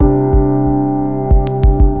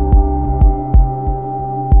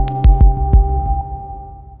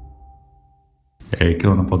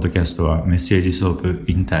今日のポッドキャストはメッセージソープ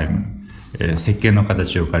インタイム、石鹸の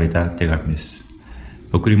形を借りた手紙です。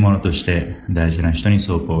贈り物として大事な人に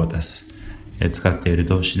ソープを渡す、使っている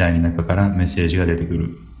と次第に中からメッセージが出てく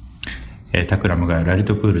る、タクラムがラリ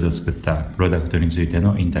トプールと作ったプロダクトについて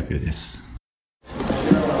のインタビューです。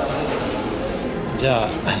じゃあ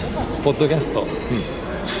ポッドキャスト、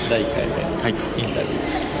第1回目、はい、インタビュ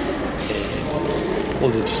ー、オ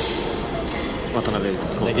ズです。渡辺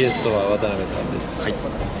ゲストは渡辺さんです。はい、今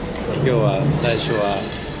日は最初は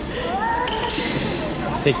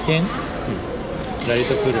石鹸、ラリ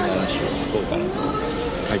トプールの話を聞こうかなと、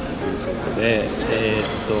はい、で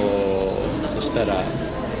そしたら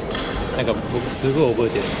なんか僕すごい覚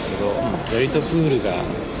えてるんですけど、ラリトプールが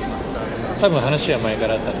多分話は前か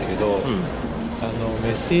らあったんだけど、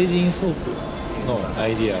メッセージインソープのア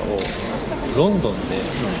イディアをロンドンで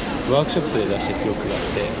ワークショップで出した記憶があっ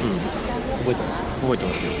て、覚えてます？覚えて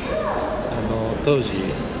ますよ。当時、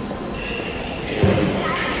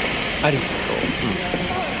アリサと、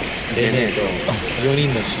レネーと4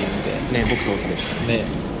人のチームで、ね、僕とオズでしたね。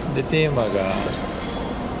でテーマが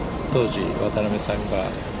当時渡辺さんが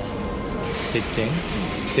石鹸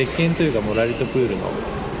というかもうラリトプールの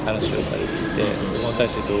話をされていて、そこに対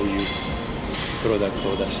してどういうプロダクト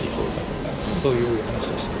を出していこうかとか、そういう話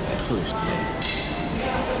でしたね。そうでしたね。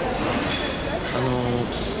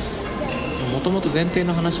もともと前提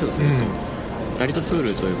の話をすると、ラリトプー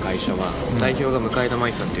ルという会社は、代表が向田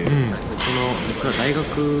舞さんという、僕の実は大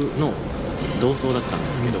学の同窓だったん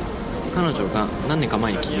ですけど、彼女が何年か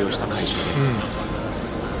前に起業した会社で、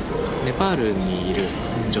ネパールにいる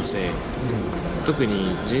女性、特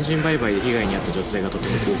に人身売買で被害に遭った女性がとて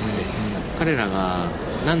も多くて、彼らが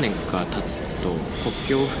何年か経つと国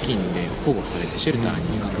境付近で保護されてシェルタ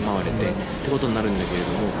ーにかくまわれてってことになるんだけれど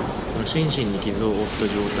も、その心身に傷を負った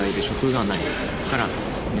状態で職がないから、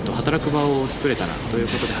働く場を作れたらという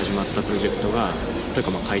ことで始まったプロジェクトが、という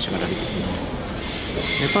か会社がラリトプール。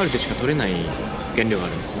ネパールでしか取れない原料があ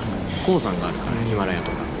るんですね。鉱山があるから、ヒマラヤと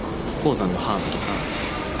か鉱山のハーブとか、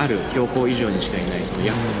ある標高以上にしかいないその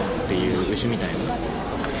ヤクっていう牛みたいな、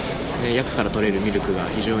でヤクから取れるミルクが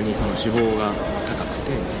非常にその脂肪が高く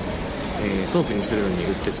て、ソープにするのに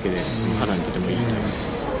うってつけで、その肌にとてもいいとい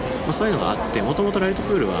う、そういうのがあって、もともとラリト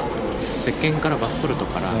プールは石鹸からバスソルト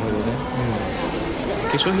から、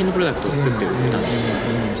化粧品のプロダクトを作って売ってたんですよ。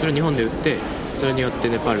それを日本で売って、それによって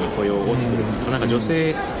ネパールの雇用を作る、なんか女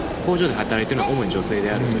性工場で働いているのは主に女性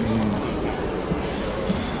であるというこ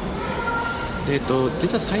とで、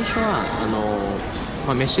実は最初は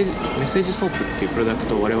メッセージソープっていうプロダク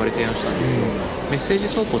トを我々提案したんだけど、メッセージ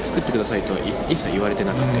ソープを作ってくださいとは一切言われて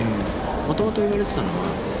なくて、もともと言われてたのは、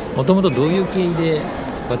もともとどういう経緯で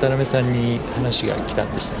渡辺さんに話が来た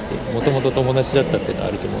んでしたっけ？もともと友達だったっていうのは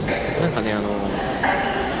あると思うんですけど、なんかね、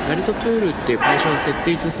ラリトプールっていう会社を設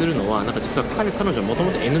立するのは、なんか実は彼女はもと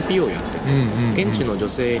もと NPO をやってて、現地の女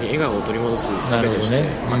性に笑顔を取り戻す術として、化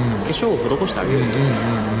粧を施してあげるという、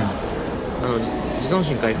自尊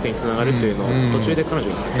心回復につながるというのを途中で彼女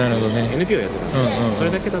が入って、NPO をやってたので、それ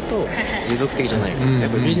だけだと持続的じゃないから、や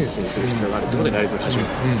っぱりビジネスにする必要があるということでラリトプール始めた。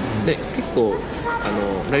で結構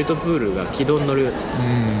ラリトプールが軌道に乗る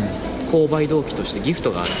購買動機としてギフ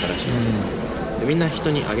トがあったらしいんです。でみんな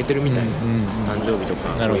人にあげてるみたいな、誕生日と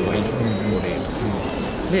かお祝いとかお礼とか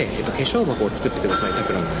で、化粧箱を作ってくださいタ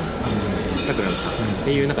クラムさんっ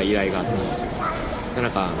ていうなんか依頼があったんですよ。でな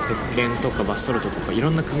んか石鹸とかバスソルトとかいろ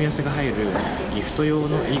んな組み合わせが入るギフト用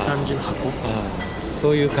のいい感じの箱、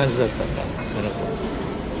そういう感じだったんだ。そうそう。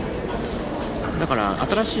だから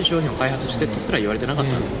新しい商品を開発してとすら言われてなかっ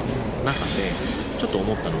た中で、ちょっと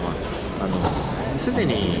思ったのは、すで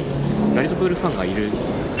にラリトプールファンがいる、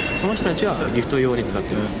その人たちはギフト用に使っ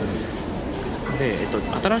てる。で、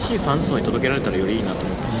新しいファン層に届けられたらよりいいなと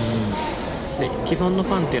思ったんですよ。で既存の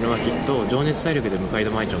ファンっていうのはきっと情熱大陸で向田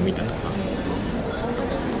舞ちゃんを見たとか、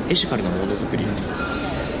エシカルなものづくり、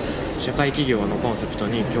社会企業のコンセプト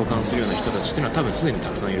に共感するような人たちっていうのは多分すでにた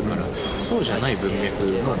くさんいるから、そうじゃない文脈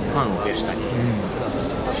のファンを増やしたい、っ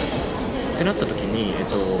てなった時に、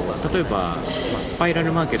例えば、スパイラ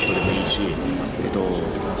ルマーケットでもいいし、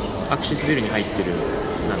アクシスビルに入ってる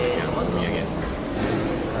なんだっけ、お土産屋さん、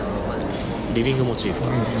リビングモチーフ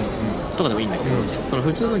とかでもいいんだけど、その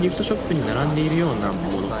普通のギフトショップに並んでいるような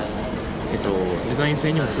もの、デザイン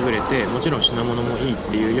性にも優れて、もちろん品物もいいっ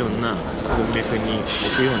ていうような文脈に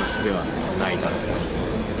置くような術はないだろ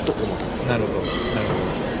うと思ったんですよ。なるほど。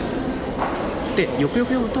でよくよ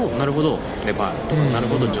く読むと、なるほどネパールとか、なる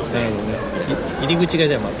ほど女性、入り口が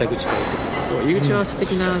じゃあ全く違う。そう、入り口は素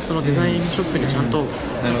敵なそのデザインショップにちゃんと置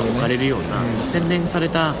かれるような、洗練され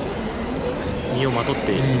た身をまとっ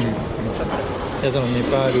ている、いやそのネ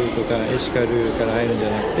パールとかエシカルから入るんじゃ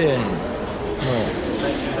なくて、も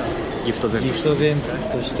うギフト前ギフト前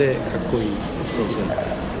としてかっこいい。そうそう、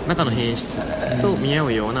中の品質と見合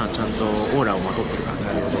うようなちゃんとオーラをまとってるかって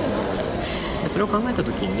いうと、でそれを考えた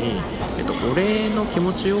時に、お礼の気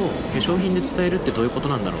持ちを化粧品で伝えるってどういうこと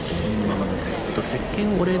なんだろうと思って、石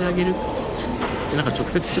鹸をお礼であげるってなんか直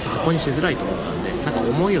接ちょっと箱にしづらいと思ったんで、なんか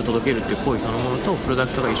思いを届けるっていう行為そのものとプロダ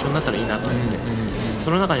クトが一緒になったらいいなと思って、そ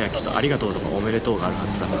の中にはきっとありがとうとかおめでとうがあるは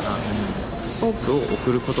ずだから、ソープを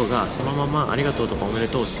送ることがそのままありがとうとかおめで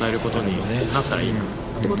とうを伝えることになったらいいなっ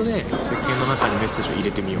てことで、石鹸の中にメッセージを入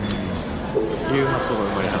れてみようという発想が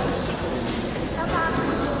生まれたんですよ。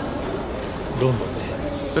ロンドンで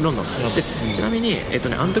それロンドンで、ちなみに、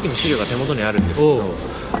あの時の資料が手元にあるんですけど、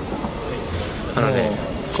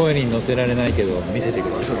声に載せられないけど見せてく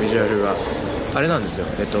ださい。そう、ビジュアルがあれなんですよ。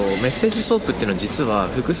メッセージソープっていうのは実は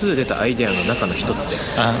複数出たアイデアの中の一つで、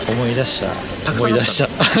思い出した。たくさんあった思い出した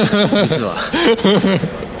実は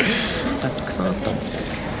たくさんあったんですよ。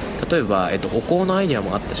例えば、お香のアイデア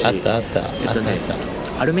もあったし、あった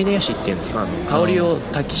アルメニア紙っていうんですか、香りを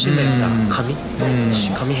抱きしめた紙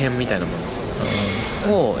片みたいなも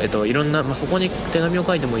のを、いろんな、そこに手紙を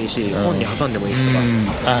書いてもいいし、本に挟んでもいいしとか、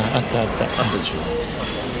あったでしょ。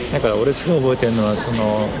だから俺すごい覚えてるのは、そ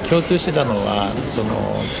の共通してたのは、そ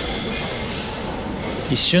の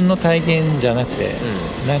一瞬の体験じゃなくて、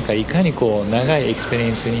なんかいかにこう長いエクスペリエ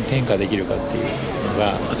ンスに転化できるかっていうの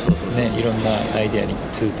がね、いろんなアイデアに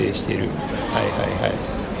通底している。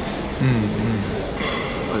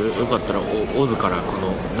よかったらオズからこ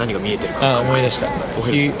の何が見えてるか。思い出した。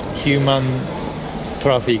ヒューマント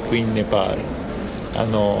ラフィックインネパール、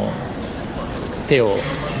手を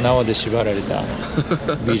縄で縛られた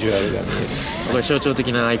ビジュアルが見えるこれ象徴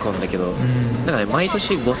的なアイコンだけど、だからね、毎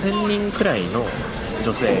年5000人くらいの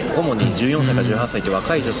女性、主に14歳から18歳という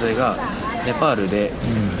若い女性がネパールで、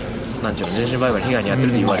なんていうの、人身売買の被害に遭って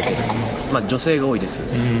ると言われている、女性が多いです、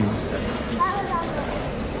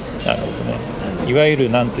なるほどね。いわゆる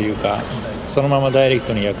なんというか、そのままダイレク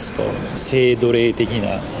トに訳すと性奴隷的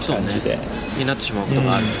な感じで、になってしまうこと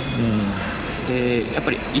がある、でやっ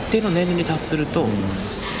ぱり一定の年齢に達すると、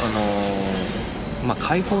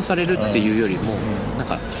解放されるっていうよりも、なん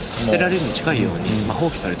か捨てられるに近いように、放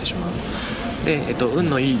棄されてしまう。で、運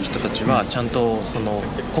のいい人たちはちゃんとその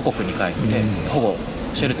故国に帰って保護、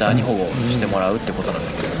シェルターに保護してもらうってことなん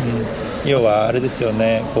だけど、要はあれですよ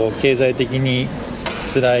ね、こう経済的に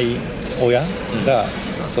辛い親が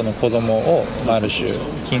その子供をある種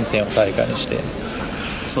金銭を対価にして売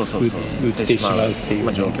ってしまうってい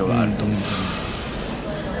う状況があると、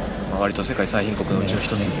割と世界最貧国のうちの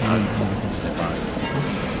一つにあるネパ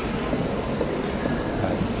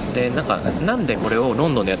ールで、なんでこれをロ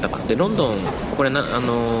ンドンでやったかで、ロンドンこれ何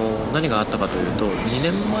があったかというと、2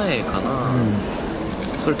年前かな、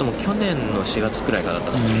それとも去年の4月くらいからだっ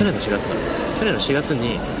たかな、去年の4月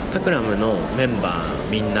にタクラムのメンバー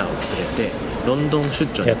みんなを連れてロンドン出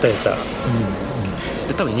張に行ったんですよ。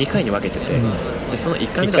で多分2回に分けてて、でその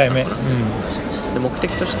1回目だったのかな、で目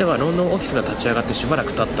的としてはロンドンオフィスが立ち上がってしばら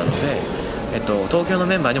く経ったので、東京の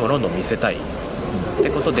メンバーにもロンドンを見せたいって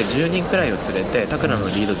ことで10人くらいを連れてタクラム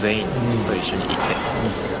のリード全員と一緒に行っ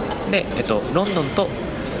て、で、ロンドンと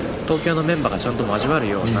東京のメンバーがちゃんと交わる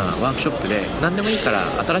ようなワークショップで、何でもいいから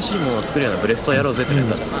新しいものを作るようなブレストをやろうぜってやっ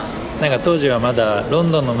たんですよ。なんか当時はまだロ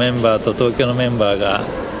ンドンのメンバーと東京のメンバーが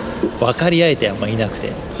分かり合えてあんまいなく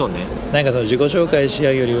て、そうね、なんかその自己紹介し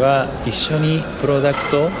合うよりは一緒にプロダク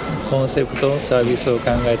ト、コンセプト、サービスを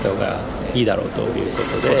考えた方がいいだろうというこ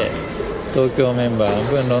とで、東京メンバー半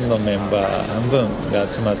分、ロンドンメンバー半分が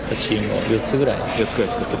集まったチームを4つぐらい作っ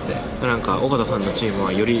て、なんか岡田さんのチーム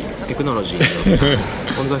はよりテクノロジーの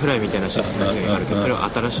オンザフライみたいなシステムがあるけど、それを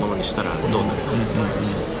新しいものにしたらどうなるか、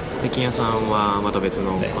で金谷さんはまた別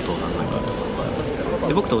のことを考えたりとか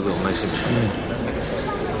で、僕とオズが同じチーム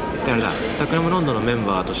で、あれだ、タクラムロンドンのメン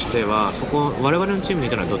バーとしては、我々のチームにい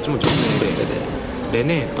たのはどっちも女性で、レ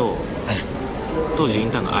ネーと当時イ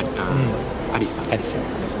ンターンのアリサです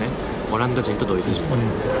ね、オランダ人とドイツ人、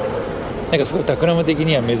なんかすごいタクラム的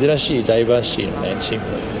には珍しいダイバーシティのねチーム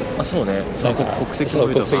だそうね、国籍も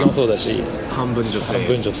そうだし、半分女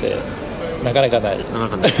性なかなかない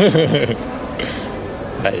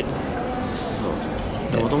はい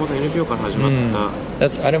もともと NPO から始まっ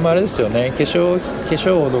た、あれもあれですよね、化粧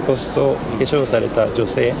を残すと化粧された女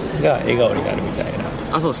性が笑顔になるみたい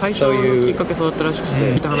な、そう最初のきっかけそうだったらしく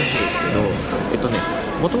て、見た話ですけど、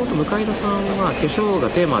もともと向田さんは化粧が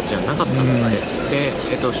テーマじゃなかったので、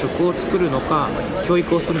食を作るのか教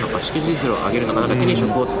育をするのか識字率を上げるのか、なんか手に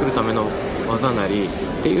職を作るための技なりっ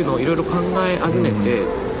ていうのをいろいろ考えあぐねて、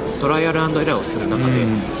トライアル&エラーをする中で、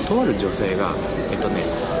とある女性が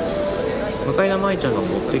向田舞ちゃんが持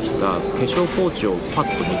ってきた化粧ポーチをパ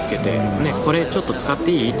ッと見つけて、これちょっと使っ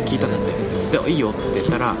ていいって聞いたんだって。でいいよって言っ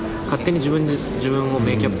たら、勝手に自分を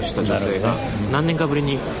メイキャップした女性が何年かぶり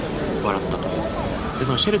に笑ったと。で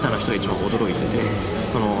そのシェルターの人が一番驚いてて、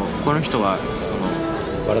この人は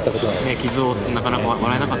笑ったことない、傷をなかなか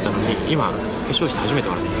笑えなかったのに、今化粧して初めて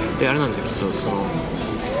笑う。であれなんですよ、きっと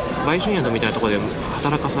売春宿みたいなところで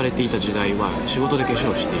働かされていた時代は仕事で化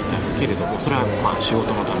粧していたけれども、それは仕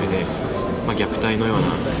事のためで、虐待のような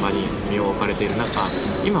場に身を置かれている中、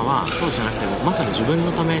今はそうじゃなくてもまさに自分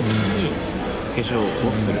のために化粧を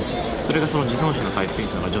する、それがその自尊心の回復に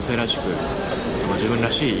つながる、女性らしく自分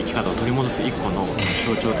らしい生き方を取り戻す一個の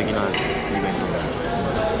象徴的なイベントになる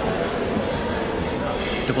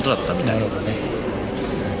ってことだったみたいな。なるほどね。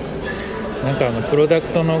なんかプロダク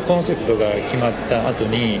トのコンセプトが決まった後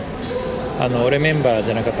に、俺メンバー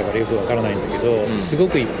じゃなかったからよくわからないんだけど、すご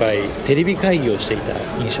くいっぱいテレビ会議をしていた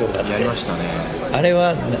印象があって。やりましたね。あれ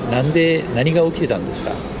は何が起きてたんです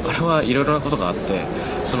か？あれはいろいろなことがあって、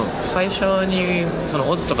最初に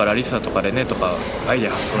オズとかラリサとかレネとかアイデ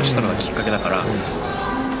ア発想したのがきっかけだから、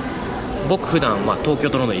僕普段東京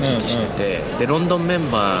とロンドン行き来してて、でロンドンメン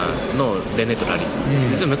バーのレネとラリサ、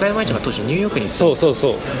実は向井舞ちゃんが当時ニューヨークに住んで、そ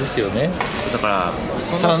うですよね。だから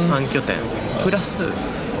その3拠点プラス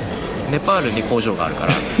ネパールに工場があるか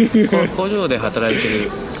ら工場で働いて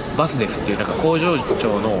るバスデフっていう工場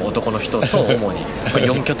長の男の人と主に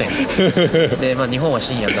4拠点で、日本は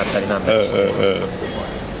深夜だったりなんだりして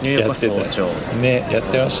ニューヨークは早朝ね、やっ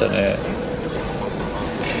てましたね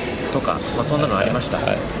とか、そんなのありました、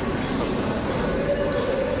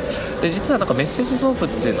で実はメッセージソープっ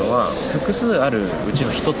ていうのは複数あるうち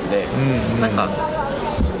の一つで、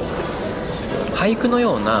俳句の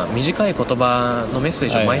ような短い言葉のメッセー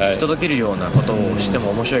ジを毎月届けるようなことをしても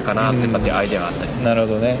面白いかなっていうアイデアがあったり、なる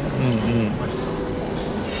ほどね、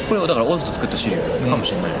これをだからオズと作った資料かも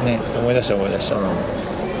しれないね、思い出した、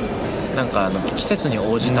季節に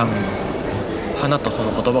応じた花とその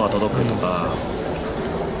言葉が届くとか、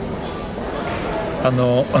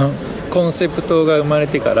コンセプトが生まれ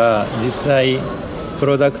てから実際プ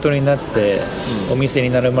ロダクトになってお店に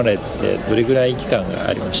なるまでってどれぐらい期間が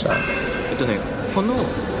ありました？この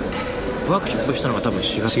ワークショップしたのが多分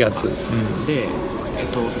4月とかで、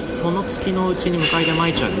その月のうちに向田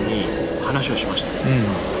舞ちゃんに話をしました、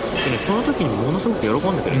でその時にものすごく喜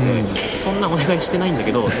んでくれて、そんなお願いしてないんだ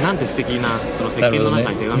けど、なんて素敵な石鹸の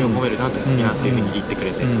中に手紙を込める、なんて素敵なっていう風に言ってくれ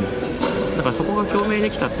て、だからそこが共鳴で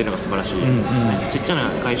きたっていうのが素晴らしいですね、ちっちゃな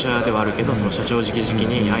会社ではあるけど、その社長直々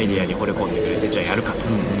にアイデアに惚れ込んでくれて、じゃあやるかと、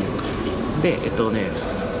で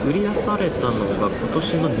売り出されたのが今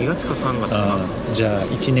年の2月か3月かな、じゃあ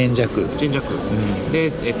1年弱で、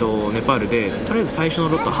ネパールでとりあえず最初の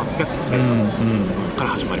ロット800個生産から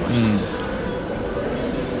始まりまし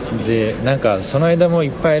た、でその間もい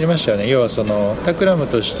っぱいありましたよね。要はタクラム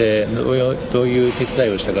としてどういう手伝い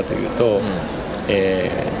をしたかというと、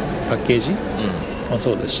パッケージも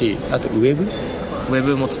そうだし、あとウェ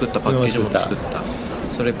ブも作った、パッケージも作った、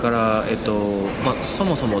それから、そ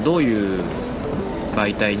もそもどういう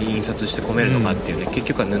媒体に印刷して込めるのかっていうね、結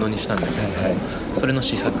局は布にしたんだけど、それの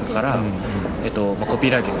試作から、コピ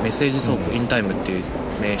ーライティング、メッセージソープ、インタイムっていう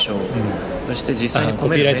名称、そして実際に込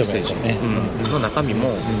めるメッセージの中身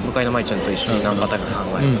も向田舞ちゃんと一緒に何パターンか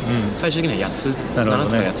考えて、最終的には7つ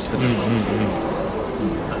か8つ作った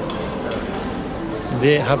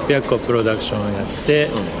で800個プロダクションをやって、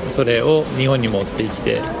それを日本に持ってき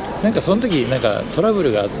て、その時トラブ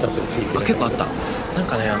ルがあったと聞いて、結構あった。やっ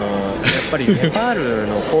ぱりネパール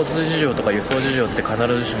の交通事情とか輸送事情って必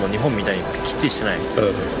ずしも日本みたいにきっちりしてない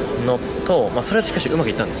のと、それはしかしうまく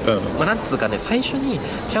いったんですよ、なんつうかね、最初に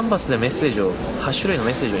キャンバスでメッセージを8種類の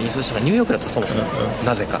メッセージを印刷したのがニューヨークだった、そもそも、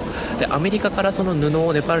なぜかでアメリカからその布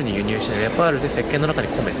をネパールに輸入して、ネパールで石鹸の中に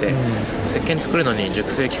込めて、石鹸作るのに熟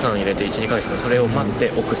成期間入れて 1,2 ヶ月間それを待っ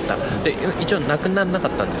て送った。で一応なくならなか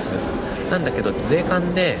ったんです。なんだけど税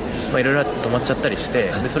関でいろいろ止まっちゃったりし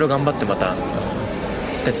て、でそれを頑張ってまた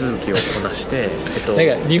手続きをこなして、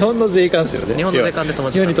日本の税関ですよね。日本の税関で止ま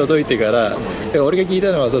っちゃった。日本に届いてから、俺が聞い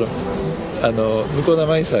たのは向田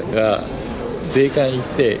舞さんが税関行っ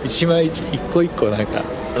て一枚一個一個タグか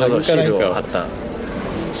シールを貼った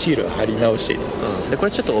シールを貼り直している、でこ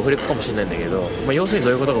れちょっとオフレコかもしれないんだけど、要するに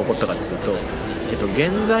どういうことが起こったかっていうと、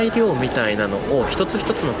原材料みたいなのを一つ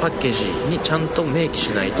一つのパッケージにちゃんと明記し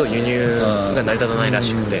ないと輸入が成り立たないら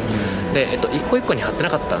しくて、で、一個一個に貼って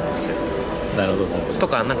なかったんですよ。なるほど。と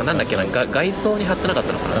かなんだっけな、外装に貼ってなかっ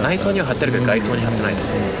たのかな、内装には貼ってるけど外装に貼ってないとか、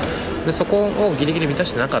でそこをギリギリ満た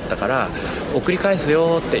してなかったから送り返す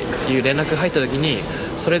よっていう連絡が入った時に、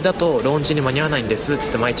それだとローンチに間に合わないんですって言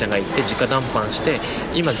って舞ちゃんが言って直談判して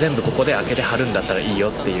今全部ここで開けて貼るんだったらいいよ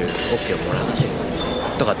っていう OK をもらって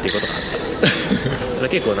とかっていうことがあった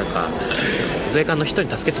結構なんか税関の人に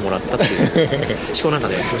助けてもらったっていうしかもなんか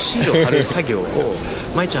ねそのシールを貼る作業を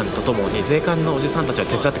舞ちゃんとともに税関のおじさんたちは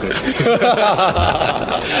手伝ってくれたっていう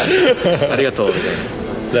ありがとうみたいな。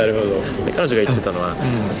なるほど。で彼女が言ってたのは、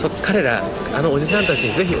彼らおじさんたち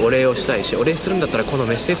にぜひお礼をしたいしお礼するんだったらこの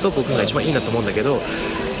メッセージソープを送るのが一番いいなと思うんだけど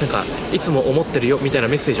なんかいつも思ってるよみたいな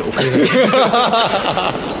メッセージを送れないち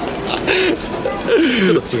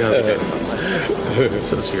ょっと違うみたいな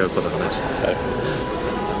ちょっと違うこと話し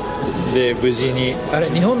て、で無事にあれ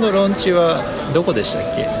日本のローンチはどこでしたっ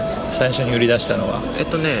け最初に売り出したのは。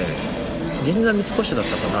銀座三越だっ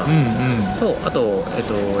たかな、とあと、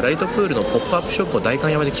ラリトプールのポップアップショップを代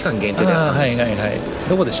官山で期間限定でやったんですよ。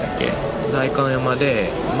どこでしたっけ。代官山で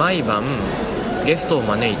毎晩ゲストを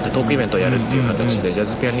招いてトークイベントをやるっていう形で、ジャ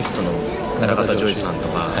ズピアニストの中田ジョイさんと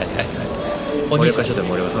か、森岡書店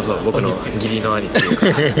森岡さん、そう僕の義理の兄っていうか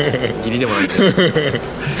義理でもないんだけど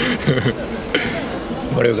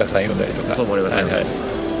森岡さん呼んだりとか。そう森岡さん呼んだりとか、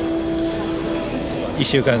1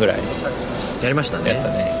週間ぐらいやりましたね。やった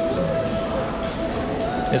ね。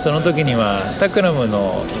でその時にはタクラム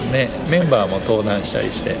の、ね、メンバーも登壇した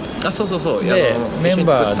りして。そうでメン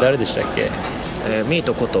バー誰でしたっけ。ミー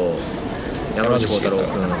トこと山口幸太郎君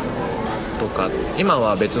とか今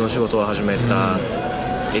は別の仕事を始めた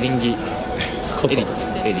エリンギエリ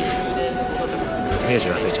名字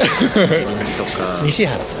忘れちゃったエリンギとか西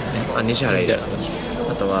原さんね。西原エリあ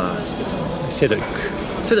とはセドリッ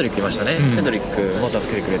クいましたね、セドリックも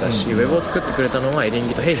助けてくれたし、ウェブを作ってくれたのはエリン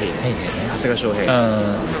ギとヘイヘイ、長谷川翔平、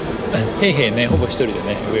ヘイヘイね、ほぼ一人で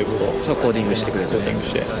ねウェブをそうコーディングしてくれて、ウ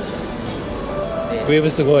ェ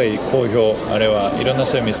ブすごい好評。あれはいろんな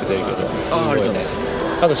人に見せてるけどすごい、ね、ありがとうございます。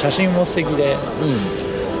あと写真も素敵で、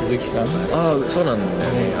鈴木さんそうなんだ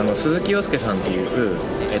よね、鈴木陽介さんっていう、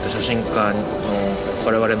写真家の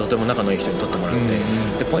我々のとても仲のいい人に撮ってもらっ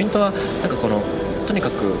て、でポイントはなんかこのとに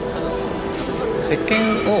かく石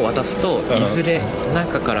鹸を渡すといずれ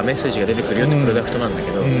中からメッセージが出てくるよってプロダクトなんだけ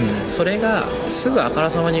ど、それがすぐあから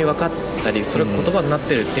さまに分かったりそれが言葉になっ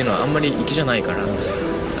てるっていうのはあんまり粋じゃないから、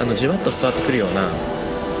じわっと伝わってくるような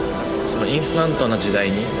そのインスタントな時代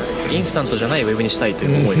にインスタントじゃないウェブにしたいと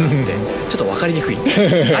いう思いがあってちょっと分かりにくい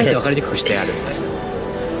あえて分かりにくくしてあるみたい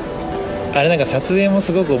な。あれなんか撮影も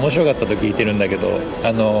すごく面白かったと聞いてるんだけど、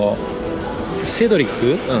セドリッ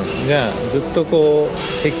クがずっとこう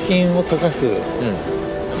石鹸を溶かす、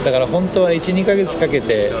だから本当は 1,2 ヶ月かけ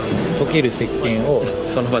て溶ける石鹸を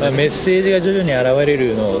その場でメッセージが徐々に現れ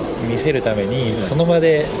るのを見せるために、その場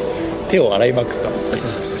で手を洗いまくった。そ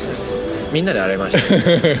うみんなで洗いました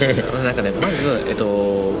なんかねまず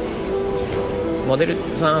モデル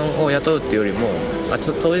さんを雇うっていうよりも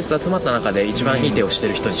当日集まった中で一番いい手をして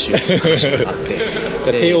る人にしようっていう話があって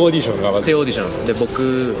手オーディションがまず手オーディションで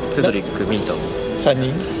僕セドリックミート3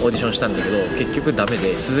人オーディションしたんだけど結局ダメ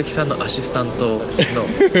で鈴木さんのアシスタントの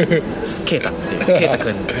ケイタっていうケイタ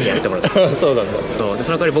君にやってもらったそうなんだ。そうで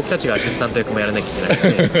その代わり僕たちがアシスタント役もやらなきゃいけな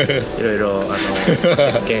いのでいろいろ石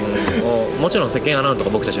鹸をもちろん石鹸洗うのとか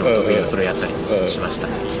僕たちの得意でそれをやったりしました、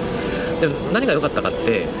でも何が良かったかっ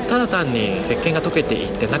てただ単に石鹸が溶けてい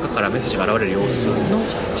って中からメッセージが現れる様子の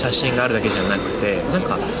写真があるだけじゃなくてなん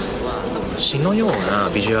か詩のよう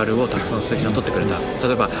なビジュアルをたくさん鈴木さん撮ってくれた。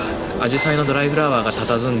例えばアジサイのドライフラワーが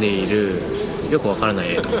佇んでいるよくわからな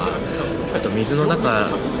い絵とか、あと水の中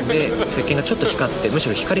で石鹸がちょっと光ってむし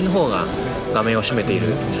ろ光の方が画面を占めている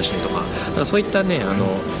写真とか、だからそういったね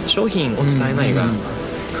商品を伝えないが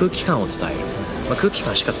空気感を伝える、空気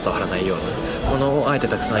感しか伝わらないようなものをあえて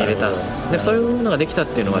たくさん入れた。でそういうのができたっ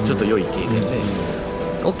ていうのはちょっと良い経験で、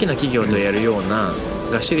大きな企業とやるような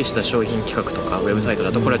がっしりした商品企画とかウェブサイト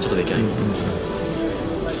だとこれはちょっとできない、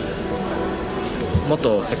もっ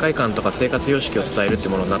と世界観とか生活様式を伝えるって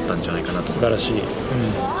ものになったんじゃないかなと。素晴らしい、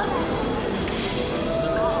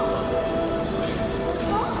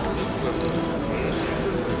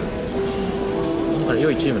だから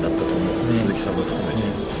良いチームだったと思う、鈴木さんも含めて。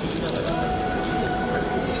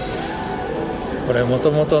これ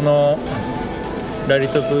元々のラリ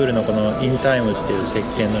トプールのこのインタイムっていう石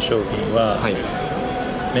鹸の商品は、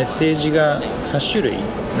メッセージが8種類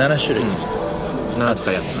7種類、7つ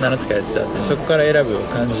か8つ7つか8つあって、そこから選ぶ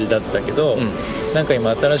感じだったけど、なんか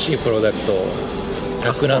今新しいプロダクトを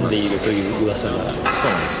企んでいるという噂が。そうなんで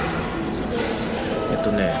すよ。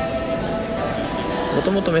も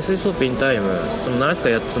ともとメッセージソープインタイムその7つか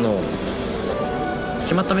8つの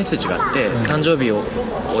決まったメッセージがあって、誕生日を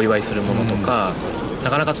お祝いするものとか、な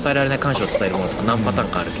かなか伝えられない感謝を伝えるものとか何パターン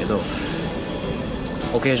かあるけど、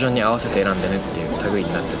オケージョンに合わせて選んでねっていう類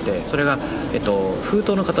になってて、それが、封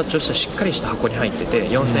筒の形をしたしっかりした箱に入ってて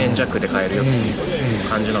4000円弱で買えるよっていう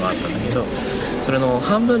感じのがあったんだけど、それの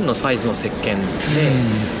半分のサイズの石鹸で、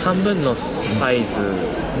半分のサイズ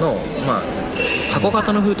の、まあ、箱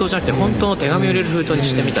型の封筒じゃなくて本当の手紙を入れる封筒に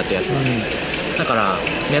してみたってやつなんです。だから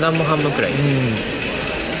値段も半分くらい、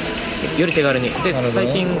より手軽にで、最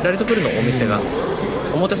近ラリトプールのお店が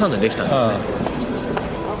表参道にできたんですね。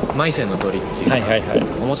マイセンの通りっていう、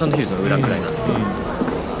表参道ヒルズの裏くらいなんで、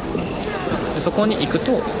でそこに行く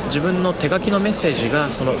と自分の手書きのメッセージ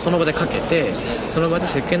がその場で書けて、その場で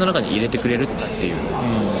石鹸の中に入れてくれるっていう、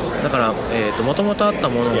だからもともとあった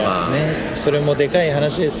ものが、ね、それもでかい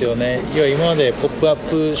話ですよね。要は今までポップアッ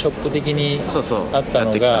プショップ的にあった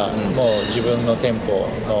のが、もう自分の店舗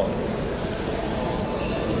の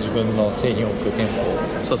自分の製品を置く店舗、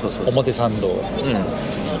表参道、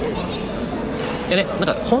でね、なん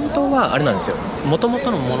か本当はあれなんですよ、もとも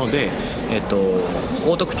とのもので、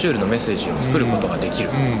オートクチュールのメッセージを作ることができる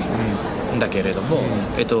んだけれども、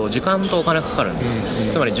時間とお金かかるんです、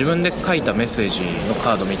つまり自分で書いたメッセージの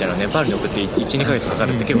カードみたいなのをネパールに送って 1,2 ヶ月かか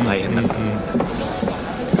るって結構大変だか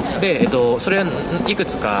ら、で、それはいく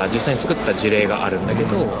つか実際に作った事例があるんだけ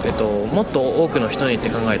ど、もっと多くの人にって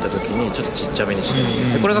考えた時にちょっとちっちゃめにして、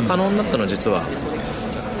でこれが可能になったのは実は、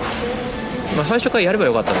まあ、最初からやれば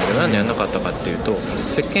よかったんだけど、なんでやんなかったかっていうと、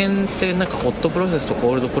石鹸ってなんかホットプロセスと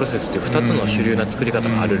コールドプロセスっていう2つの主流な作り方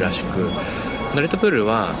があるらしく、ラリトプール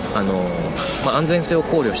はまあ、安全性を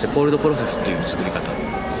考慮してコールドプロセスっていう作り方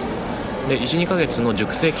で、 1,2 ヶ月の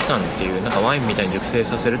熟成期間っていう、なんかワインみたいに熟成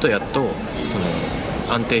させるとやっとその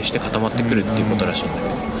安定して固まってくるっていうことらしいんだけ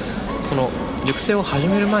ど、その熟成を始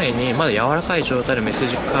める前にまだ柔らかい状態でメッセー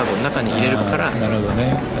ジカードを中に入れるから、なるほど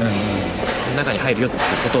ね、中に入るよっていう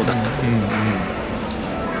ことだっ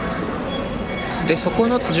た、でそこ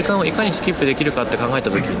の時間をいかにスキップできるかって考え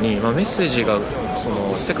た時に、まあ、メッセージがそ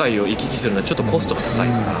の世界を行き来するのはちょっとコストが高い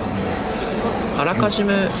から、あらかじ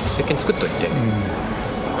め石鹸作っといて、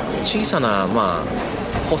小さな、まあ、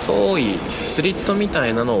細いスリットみた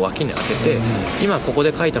いなのを脇に当てて、今ここ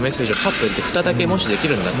で書いたメッセージをパッと言って蓋だけもしでき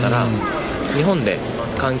るんだったら、日本で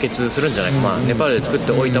完結するんじゃないか、まあ、ネパールで作っ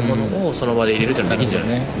ておいたものをその場で入れるっていうのができるんじ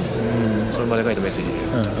ゃないか、その場で書いたメッセージ入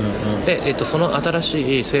れる、で、その新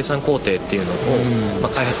しい生産工程っていうのを、ま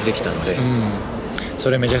あ、開発できたので、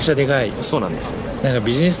それめちゃくちゃでかい。そうなんですよ。なんか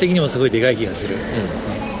ビジネス的にもすごいでかい気がする、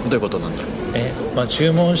どういうことなんだろう。まあ、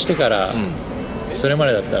注文してから、それま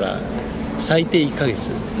でだったら最低1ヶ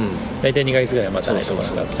月、大体2ヶ月ぐらい待たないとこな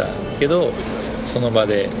かったけど、その場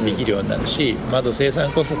でできるようになるし、まあ、あと生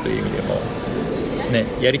産コストという意味でも、ね、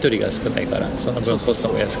やり取りが少ないからその分コスト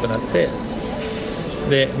も安くなって、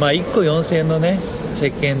で、まあ、1個4000円のね石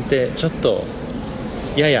鹸ってちょっと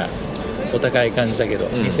ややお高い感じだけど、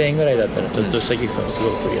2000円ぐらいだったらちょっとしたギフトもすご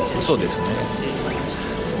く取りやすいし、そうですね。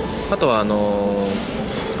あとは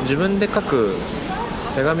自分で書く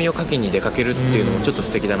手紙を書きに出かけるっていうのもちょっと素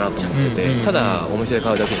敵だなと思ってて、ただお店で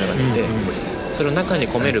買うだけじゃなくて、それを中に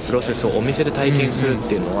込めるプロセスをお店で体験するっ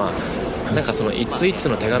ていうのは、なんかその一通一通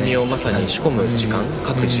の手紙をまさに仕込む時間、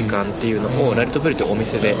書く時間っていうのをラリトプールというお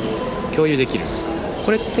店で共有できる。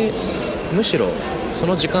これってむしろそ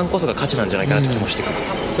の時間こそが価値なんじゃないかなって気もしてくる、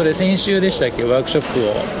それ先週でしたっけ、ワークショップ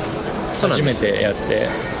を初めてやって、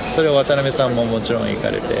それを渡辺さんももちろん行か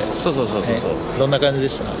れて、そう、どんな感じで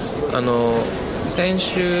した？先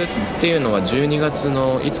週っていうのは12月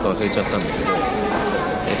のいつか忘れちゃったんだけ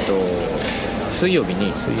ど、水曜日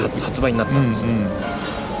に発売になったんですよ、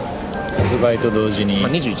発売と同時に、ま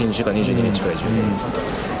あ、21日か22日くらい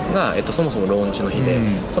が、そもそもローンチの日で、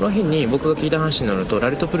その日に僕が聞いた話になると、ラ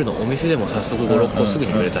リトプールのお店でも早速 5,6 個すぐ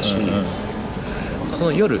に売れたし、そ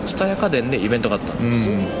の夜蔦屋家電でイベントがあったんです、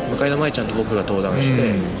向田舞ちゃんと僕が登壇し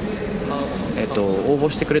て、応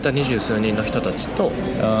募してくれた20数人の人たちと、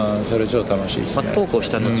それ超楽しいですね、まあ、トークをし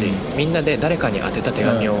た後、みんなで誰かに宛てた手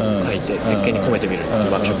紙を書いて石鹸に込めてみるってい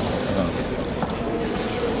うワークショッ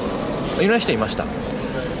プ、いろんな人いました。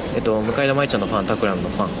向田舞ちゃんのファン、タクラムの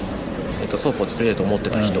ファン、ソープを作りたいと思って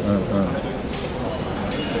た人、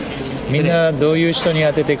みんなどういう人に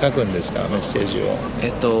当てて書くんですか、メッセージ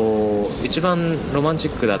を？一番ロマンチ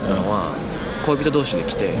ックだったのは、恋人同士で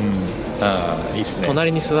来て、いいっすね、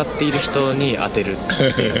隣に座っている人に当てる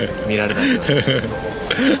っていう見られないように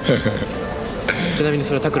ちなみに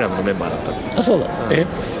それはタクラムのメンバーだった。そうだ、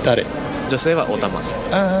誰？女性はおたま、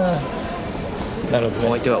なるほど、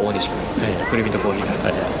お相手は大西君、栗人コーヒー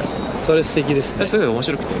が、それ素敵ですね。それすごい面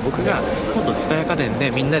白くて、僕が今度蔦屋家電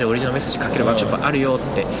でみんなでオリジナルメッセージ書けるワークショップあるよっ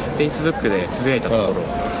て Facebook でつぶやいたとこ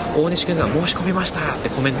ろ、大西君が申し込みましたって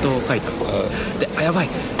コメントを書いたで、やばい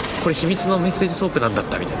これ秘密のメッセージソープなんだっ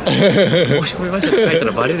たみたいな申し込みましたって書いた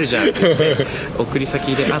らバレるじゃんって言って送り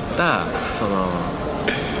先であったその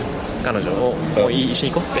彼女をもう一緒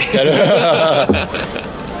に行こうってい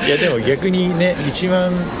やでも逆にね一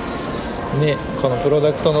番ねこのプロ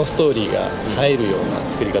ダクトのストーリーが入るような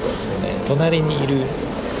作り方ですよね。隣にいる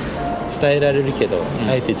伝えられるけど、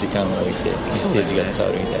あえて時間を置いてメッセージが伝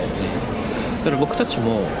わるみたいなね。だから僕たち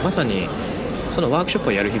もまさにそのワークショップ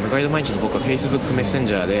をやる日、向田毎日に僕は Facebook メッセン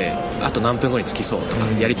ジャーであと何分後に着きそうとか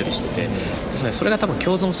やり取りしてて、それが多分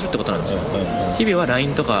共存するってことなんですよ。日々は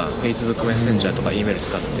LINE とか Facebook メッセンジャーとか E メール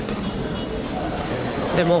使ってて、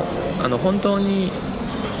でも本当に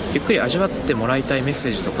ゆっくり味わってもらいたいメッセ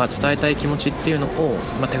ージとか伝えたい気持ちっていうのを、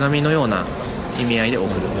手紙のような意味合いで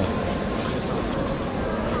送る。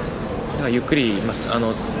だからゆっくり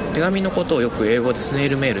手紙のことをよく英語でスネイ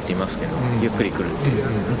ルメールって言いますけど、ゆっくり来るっていう、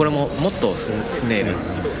これももっとスネイル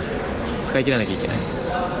使い切らなきゃいけない。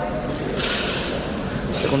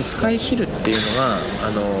でこの使い切るっていうのが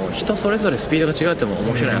人それぞれスピードが違うっても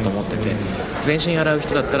面白いなと思ってて、全身洗う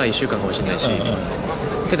人だったら1週間かもしれないし、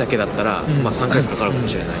手だけだったら3ヶ月かかるかも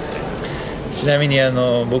しれないみたいな。ちなみに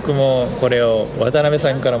僕もこれを渡辺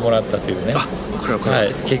さんからもらったというね、これは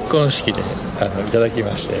い、結婚式でいただき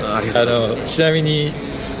まして、ちなみに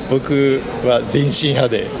僕は全身派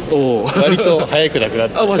で割と早くなくなっ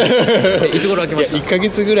てマジいつ頃開けました？1ヶ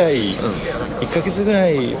月ぐらい、1ヶ月ぐら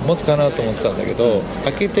い持つかなと思ってたんだけど、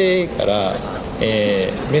開けてから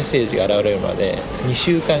メッセージが現れるまで2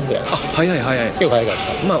週間ぐらい。早い結構早かっ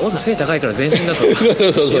た。オズ背高いから全身だと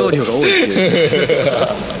使用量が多いってい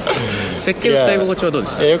う設計の使い心地はどうで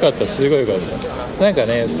した？よかった、すごいよかった。なんか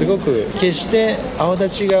ね、すごく決して泡立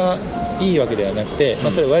ちがいいわけではなくて、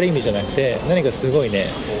それ悪い意味じゃなくて、何かすごいね、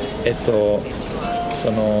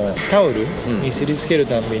そのタオルにすりつける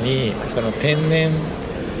たびに、その天然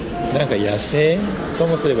なんか野生と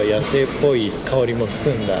もすれば野生っぽい香りも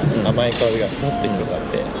含んだ甘い香りが持って広がっ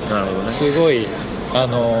て、なるほどね、すごい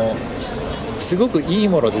すごくいい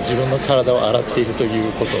もので自分の体を洗っているとい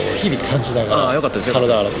うことを日々感じながらよかったです。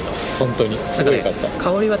体を洗っていた。本当にすごいよかった。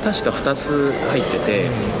香りは確か2つ入って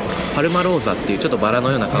て、パルマローザっていうちょっとバラ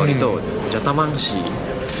のような香りと、ジャタマンシ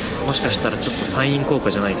ー、もしかしたらちょっとサイン効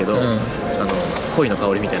果じゃないけど、恋の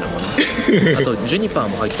香りみたいなものあとジュニパー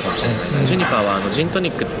も入ってたかもしれない、ジュニパーはジント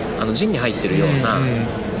ニック、ジンに入ってるような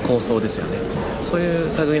香草ですよね。そうい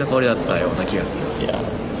う類の香りだったような気がする。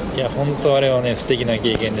いや本当あれはね、素敵な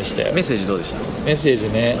経験でしたよ。メッセージどうでした？メッセージ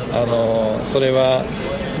ね、それは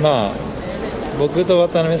僕と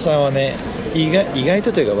渡辺さんはね、意外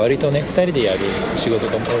とというか割とね、2人でやる仕事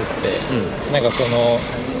が多くて、なんかその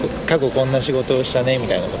過去こんな仕事をしたねみ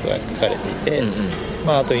たいなことが書かれていて、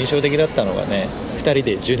あと印象的だったのがね、2人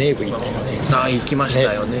でジュネーブ行ったよね。行きました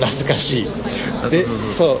よね。懐かしい。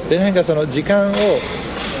でなんかその時間を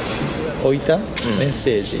置いたメッ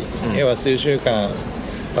セージ、要は数週間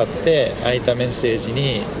経って空いたメッセージ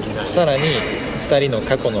にさらに2人の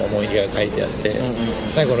過去の思い出が書いてあって、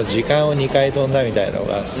なんかこの時間を2回飛んだみたいなの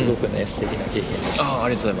がすごくね、素敵な経験でした。あ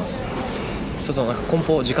りがとうございます。なん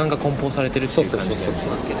か時間が�ont包されてるっていう感じで、ジ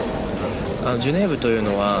ュネーブという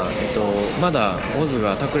のは、まだオズ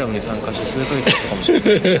がタクラムに参加して数ヶ月だったかもしれな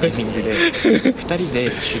いタイミングで2人で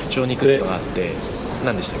出張に行くっていうのがあって、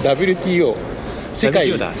何でしたっけ？ WTO 世界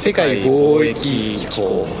貿易機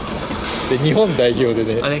構で日本代表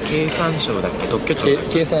でね、経産省だっけ、特許庁だっ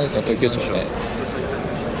け、経産省特許庁ね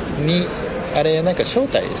になんか招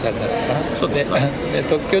待されたのかな。そうですね。で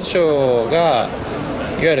特許庁が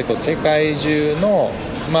いわゆる世界中の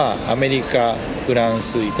アメリカ、フラン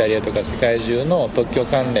ス、イタリアとか世界中の特許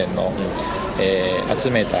関連の、集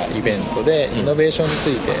めたイベントでイノベーションにつ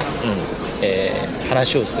いて、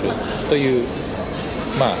話をするという、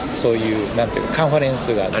そういうなんていうかカンファレン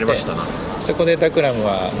スがあって、ありましたな。そこでタクラム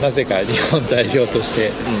はなぜか日本代表とし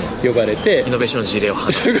て呼ばれて、イノベーションの事例を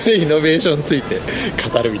話す。そこでイノベーションについて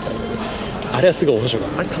語るみたいな。あれはすごい面白かっ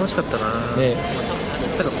た。あれ楽しかったな、ね。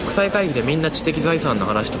なんか国際会議でみんな知的財産の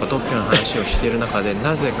話とか特許の話をしている中で、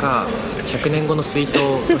なぜか100年後の水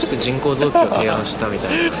筒として人工臓器を提案したみたい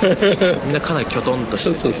なみんなかなりきょとんと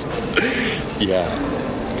してていや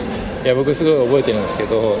僕すごい覚えてるんですけ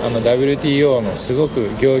ど、WTO のすごく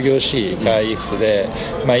仰々しい会議室で、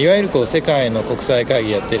いわゆる世界の国際会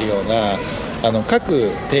議やってるような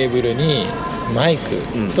各テーブルにマイク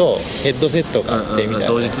とヘッドセットがあってみたいな、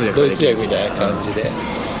同時通訳みたいな感じ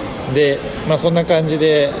で、そんな感じ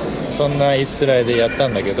でそんなイスラエルでやった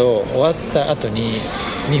んだけど、終わった後に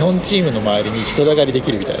日本チームの周りに人だかりでき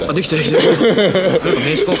るみたいな。できた名刺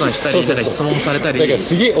交換したり、質問されたり、だから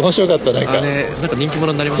すげえ面白かった。なんか人気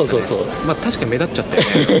者になりましたね。確かに目立っちゃったよ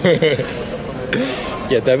ね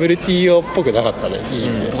いや WTO っぽくなかったね。いい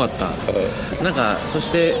ね、ぽかった。なんかそ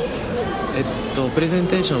してプレゼン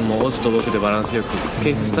テーションもオズと僕でバランスよく、ケ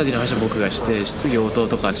ーススタディの話は僕がして、質疑応答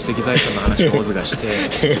とか知的財産の話をオズがして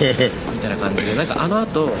みたいな感じで、なんかあの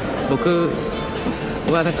後僕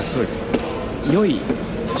はなんかすごい良い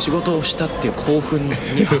仕事をしたっていう興奮に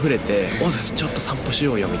あふれてオズちょっと散歩し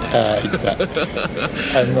ようよみたいな。言った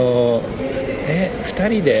2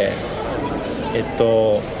人で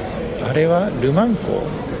あれはルマン湖、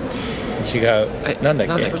違う、なんだっ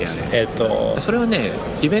けあれ、それはね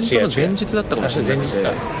イベントの前日だったかもしれない。前日か。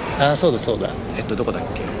そうだそうだ。どこだっ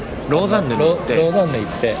け、ローザンヌに行って、ローザンヌ行っ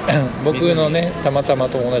て僕のねたまたま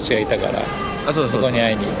友達がいたから、そこに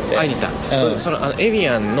会いに行って、会いに行った、そのエビ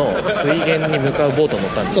アンの水源に向かうボートに乗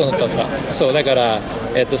ったんですよ。そうだから、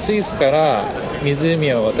スイスから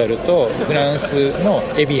湖を渡るとフランスの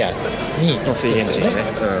エビアンにの水源地ね、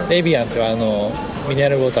エビアンってはミネラ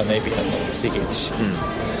ルウォーターのエビアンの水源地、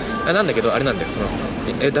なんだけどあれなんだよ、その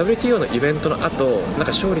WTO のイベントの後なんか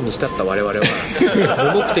勝利に浸った我々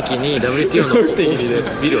は無目的に WTO のオフィス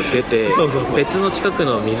ビルを出て別の近く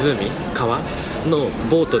の湖川の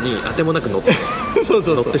ボートにあてもなく乗って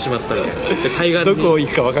乗ってしまったみたいな。で対岸にどこ行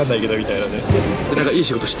くか分かんないけどみたいなね。でなんかいい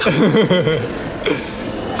仕事した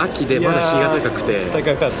秋でまだ日が高くて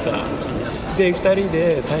高かった。で2人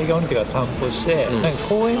で対岸を見てから散歩して、なんか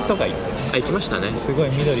公園とか行ってね。行きましたね。すごい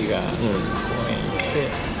緑が公園行っ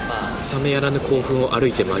て、冷めやらぬ興奮を歩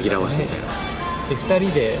いて紛らわせみたいな。で2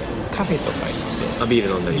人でカフェとか行ってビー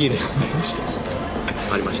ル飲んだりして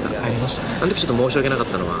ありました。あの時ちょっと申し訳なかっ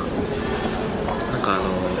たのは、なんか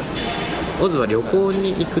オズは旅行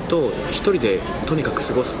に行くと一人でとにかく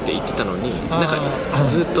過ごすって言ってたのに、なんか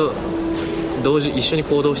ずっと一緒に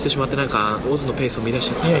行動してしまって、なんかオズのペースを乱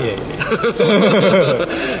しちゃった。いや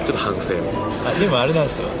ちょっと反省を。でもあれなん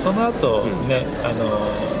ですよ、その後ね、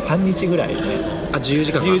半日ぐらいね、自由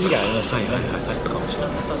時間ありましたね。あったかもしれな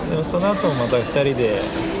い。でもその後もまた2人で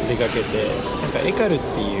出かけて、なんかエカルっ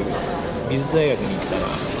ていう美術大学に行ったら、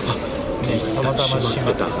たまたま閉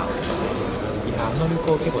まってた。旅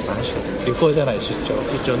行結構楽しかった。旅行じゃない、出張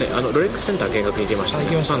ね。ロレックスセンター見学行きました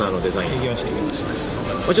ね。サナのデザイン行きました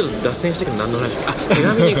ちょっと脱線してけど何の話手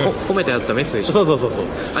紙に込めてあったメッセージそうだ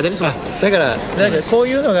からなんかこう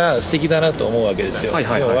いうのが素敵だなと思うわけですよ。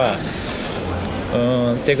要は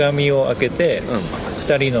手紙を開けて、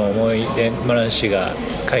2人の思い出話が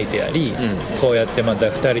書いてあり、こうやってまた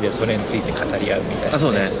2人でそれについて語り合うみたいな、そ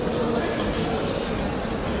うね。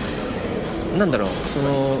なんだろう、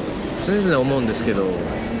常々思うんですけど、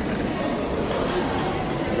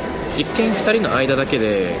一見2人の間だけ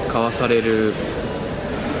で交わされる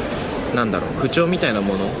不調みたいな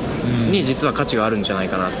ものに実は価値があるんじゃない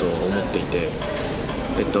かなと思っていて、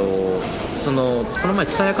この前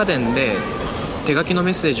蔦屋家電で手書きの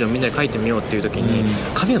メッセージをみんなで書いてみようっていう時に、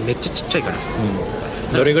紙がめっちゃちっちゃいから、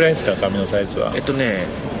どれぐらいですか、紙のサイズは。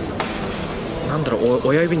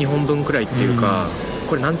親指2本分くらいっていうか、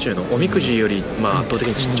これなんちゅうの、おみくじより圧倒的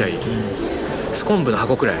にちっちゃい、スコンブの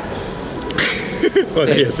箱くらいわ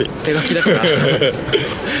かりやすい。手書きだから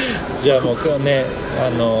じゃあもうね、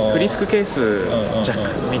フリスクケース弱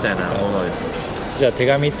みたいなものです。じゃあ手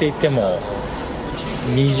紙って言っても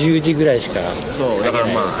20字ぐらいしか書けない。そうだから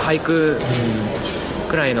俳句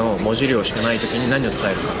くらいの文字量しかない時に何を伝え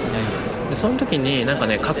るか、でその時になんか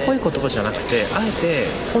ね、かっこいい言葉じゃなくて、あえて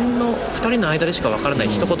ほんの2人の間でしかわからない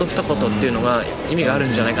一言二言っていうのが意味がある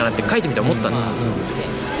んじゃないかなって書いてみて思ったんです。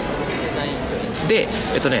で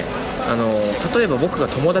例えば僕が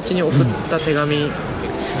友達に送った手紙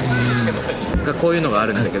がこういうのがあ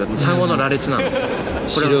るんだけど、単語の羅列なの。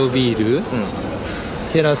白ビール、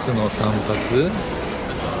テラスの散髪、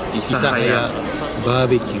諫早バー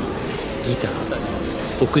ベキュー、ギター、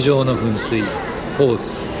屋上の噴水、ホー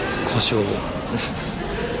ス、故障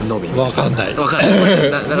のみ。分かんないだか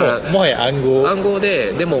らもはや暗号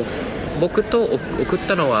で、でも僕と送っ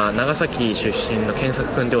たのは長崎出身の健作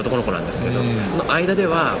君って男の子なんですけど、の間で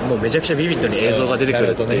はもうめちゃくちゃビビッドに映像が出てく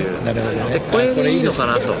るっていう、でこれでいいのか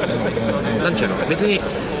なと、なんちゅうのか、別に、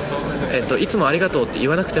いつもありがとうって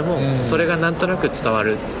言わなくても、それがなんとなく伝わ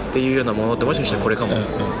るっていうようなものってもしかしたらこれかもっ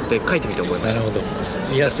て書いてみて思いました。なるほど。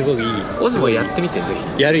いやすごくいい。オズもやってみて、ぜ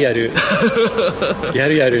ひ。やるやる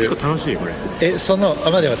結構楽しいこれ。待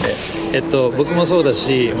って僕もそうだ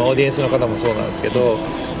し、オーディエンスの方もそうなんですけど、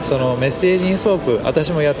そのメッセージインソープ、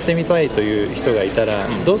私もやってみたいという人がいたら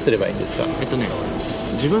どうすればいいんですか。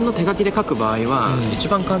自分の手書きで書く場合は、一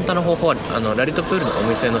番簡単な方法はラリトプールのお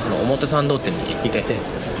店の表参道店に行って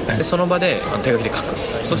でその場で手書きで書く。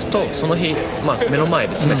そうするとその日、目の前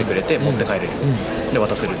で詰めてくれて持って帰れる、で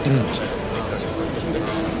渡せるっていう感じ、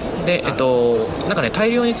でなんかね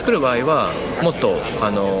大量に作る場合はもっと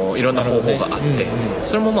いろんな方法があって、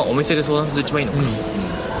それもまあお店で相談すると一番いいのかな。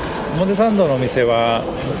表参道のお店は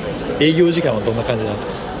営業時間はどんな感じなんです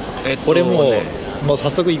か？俺もう早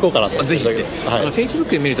速行こうかなと。ぜひ行って、Facebook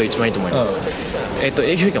で見ると一番いいと思います。営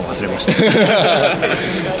業時間を忘れました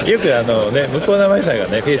よくね、向こうの舞さんが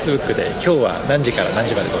ね Facebook で今日は何時から何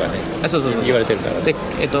時までとかね言われてるから、で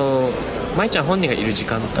舞ちゃん本人がいる時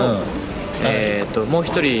間と、もう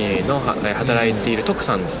一人の働いている徳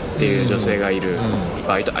さんっていう女性がいる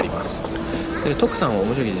場合とあります。で徳さんは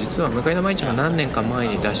面白いけど、実は向田舞ちゃんが何年か前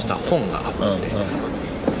に出した本があって、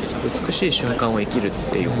美しい瞬間を生きるっ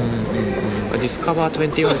ていう本、ディスカバ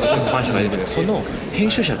ー21と出版社が出てる、その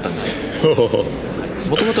編集者だったんですよ。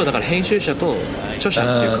もともとだから編集者と著者っ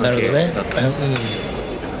ていう関係だった、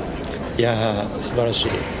いやー素晴らしい。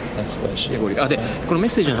でこのメッ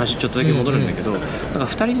セージの話ちょっとだけ戻るんだけど、なんか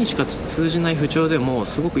2人にしか通じない不調でも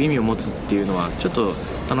すごく意味を持つっていうのはちょっと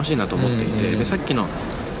楽しいなと思っていて、でさっきの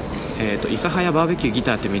諫早バーベキューギ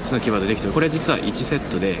ターって3つのキーワードできてる、これ実は1セッ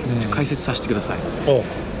トで解説させてください。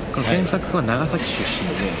この原作は長崎出身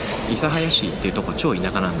で諫早市っていうとこ超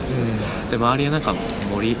田舎なんです、で周りはなんか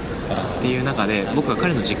森っていう中で、僕が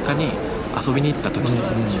彼の実家に遊びに行った時に、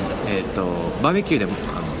バーベキューでも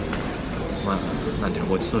なんていうの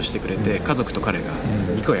ご馳走してくれて、家族と彼が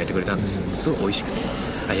肉を焼いてくれたんです。すごい美味しくて、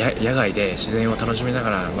野外で自然を楽しみなが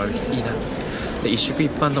らバーベキューいいなで、一食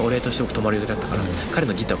一飯のお礼として僕泊まる予定だったから、彼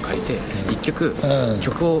のギターを借りて1曲、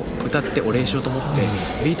曲を歌ってお礼しようと思って、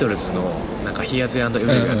ビートルズのなんか Here's the End of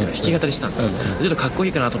Everywhere っていうのを弾き語りしたんです、ちょっとかっこい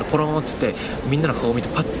いかなと思ってポローンっつってみんなの顔を見て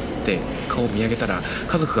パッて顔を見上げたら、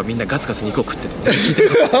家族がみんなガツガツ肉を食ってて全然聞いて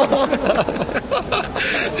なかった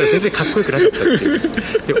全然かっこよくなかったっ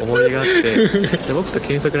ていう思い出があって、で僕と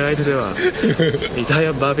検索の相手では諫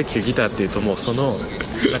早バーベキューギターっていうと、もうその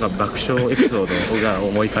なんか爆笑エピソードが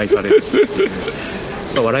思い返されるってい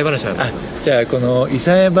う笑い話なんだ。じゃあこの諫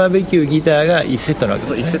早バーベキューギターが1セットなわけ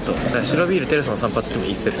ですね。そう1セットだから、白ビールテレスの散髪っても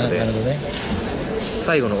1セットで、なるほどね、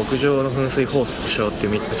最後の屋上の噴水ホース故障ってい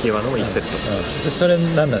う3つのキーワードも1セット、それ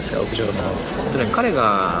何なんですか、屋上のホース。彼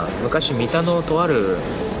が昔三田のとある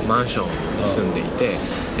マンションに住んでいて、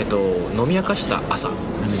飲み明かした朝、なん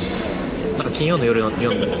か金曜の夜飲ん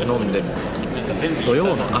で土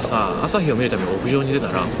曜の朝日を見るために屋上に出た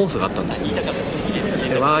らホースがあったんですよ。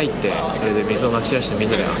でわーいってそれで水をまき散らしてみ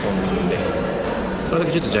んなで遊んで、それだ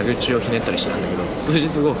けちょっと蛇口をひねったりしてたんだけど、数日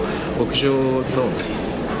後屋上の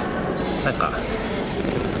なんか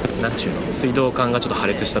なんちゅうの水道管がちょっと破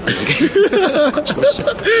裂したっていう故障しち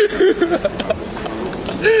ゃった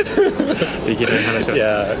いけない話は。い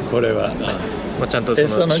やこれは、ちゃんと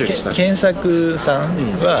その修理した。検索さ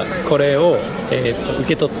んはこれを、受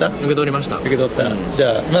け取った？受け取りました。受け取った、じ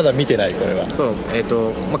ゃあまだ見てない、これは。そう、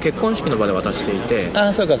結婚式の場で渡していて、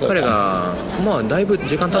そうか彼がだいぶ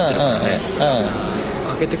時間経ってるからね、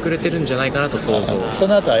開けてくれてるんじゃないかなと想像。そ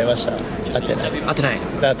の後会いました？会ってない。会ってない。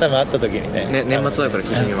だ多分会った時にね、年末だから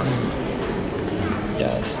聞いてみます。いや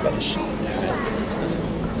素晴らしい。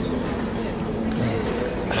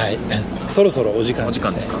はい、そろそろお時間ですね。お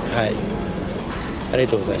時間ですか。はい、あり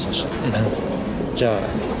がとうございました。じゃあ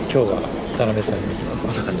今日は田辺さんに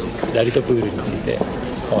ラリトプールについて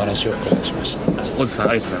お話をお伺いしました。小津さん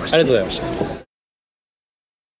ありがとうございました。ありがとうございました。